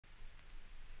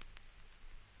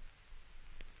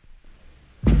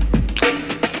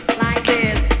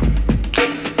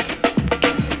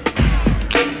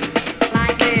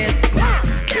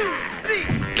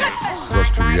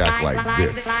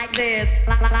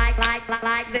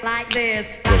this, like this.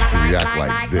 Just to react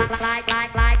like this.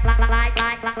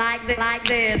 Like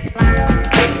this.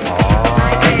 Oh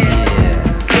yeah,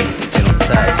 gentle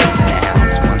touch is in the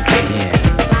house once again.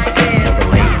 For the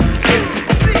ladies.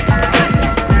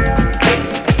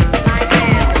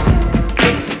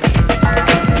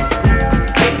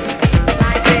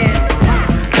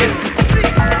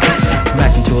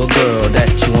 Back into a girl that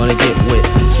you wanna get with,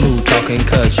 smooth talking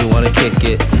cause you wanna kick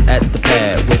it at the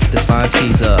pad with this fine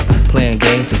skeezer, playing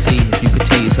game to see if you could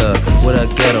tease her with a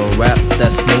ghetto rap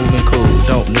that's smooth and cool.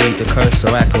 Don't need to curse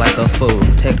or act like a fool.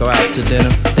 Take her out to dinner,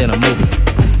 then a movie.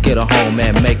 Get her home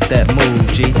and make that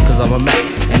move, G. Cause I'm a Mac,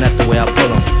 and that's the way I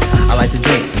pull 'em. I like to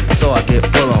drink, so I get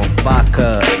full on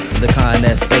vodka, the kind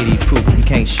that's 80 proof. You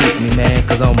can't shoot me, man,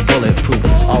 cause I'm bulletproof.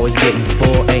 Always getting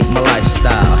full, ain't my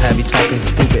lifestyle. Have you talking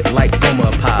stupid like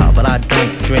Gomer Pyle. But I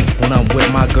don't drink when I'm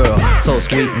with my girl. So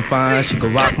sweet and fine, she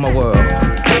could rock my world.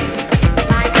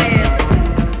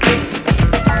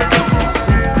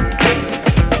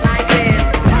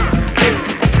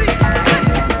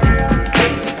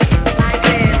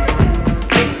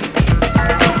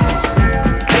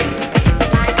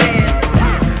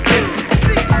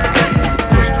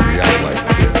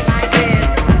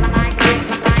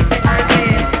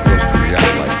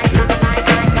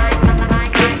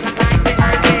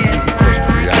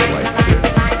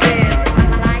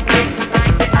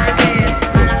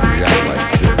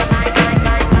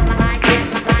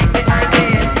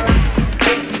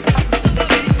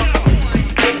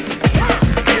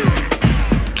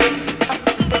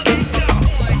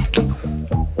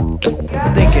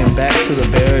 Thinking back to the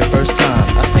very first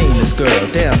time I seen this girl,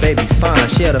 damn baby fine.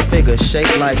 She had a figure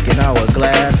shaped like an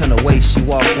hourglass, and the way she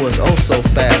walked was oh so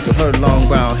fast. With her long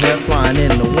brown hair flying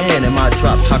in the wind, and my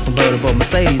drop-top convertible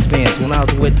Mercedes-Benz. When I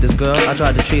was with this girl, I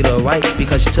tried to treat her right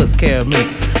because she took care of me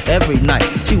every night.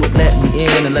 She would let me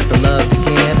in and let the love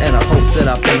begin, and I hoped that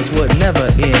our feelings would never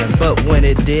end. But when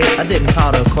it did, I didn't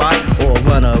call her cry or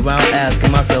run around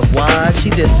asking myself why. She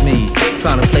dissed me,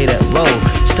 trying to play that role.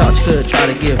 She thought she could try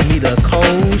to give me the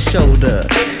cold shoulder.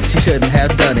 She shouldn't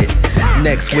have done it.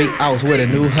 Next week I was with a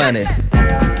new honey.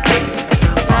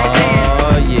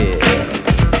 Oh yeah.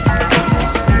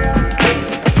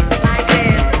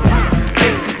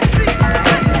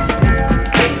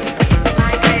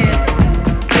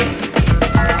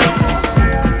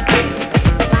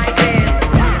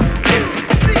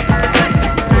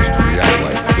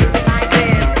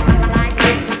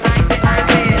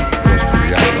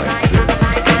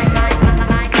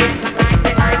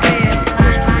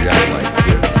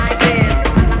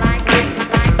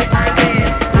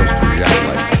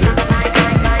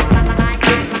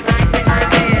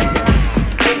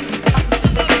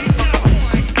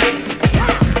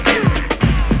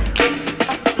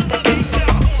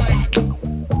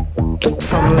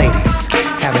 Some ladies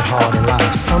have it hard in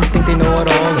life. Some think they know it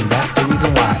all, and that's the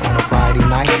reason why on a Friday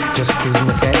night, just cruising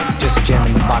the set, just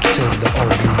jamming the box to the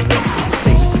old remix.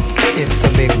 See, it's a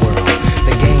big world.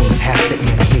 The games has to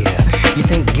end here. You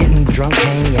think getting drunk,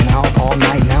 hanging out all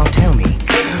night? Now tell me,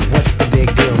 what's the big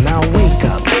deal? Now wake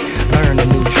up, learn a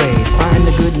new trade, find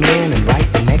a good man and write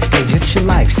the next page. It's your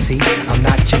life, see? I'm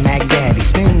not your Mac Daddy,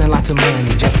 spending lots of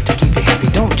money just to keep you happy.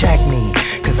 Don't jack me,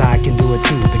 cause I can do it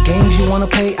too. The games you wanna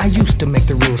play, I used to make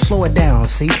the rules. Slow it down,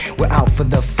 see? We're out for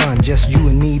the fun, just you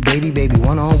and me, baby,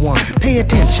 one-on-one. Pay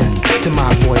attention to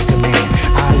my voice command.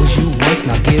 I was you once,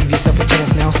 now give yourself a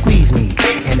chance. Now squeeze me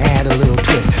and add a little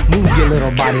twist. Move your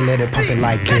little body, let it pump it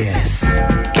like this.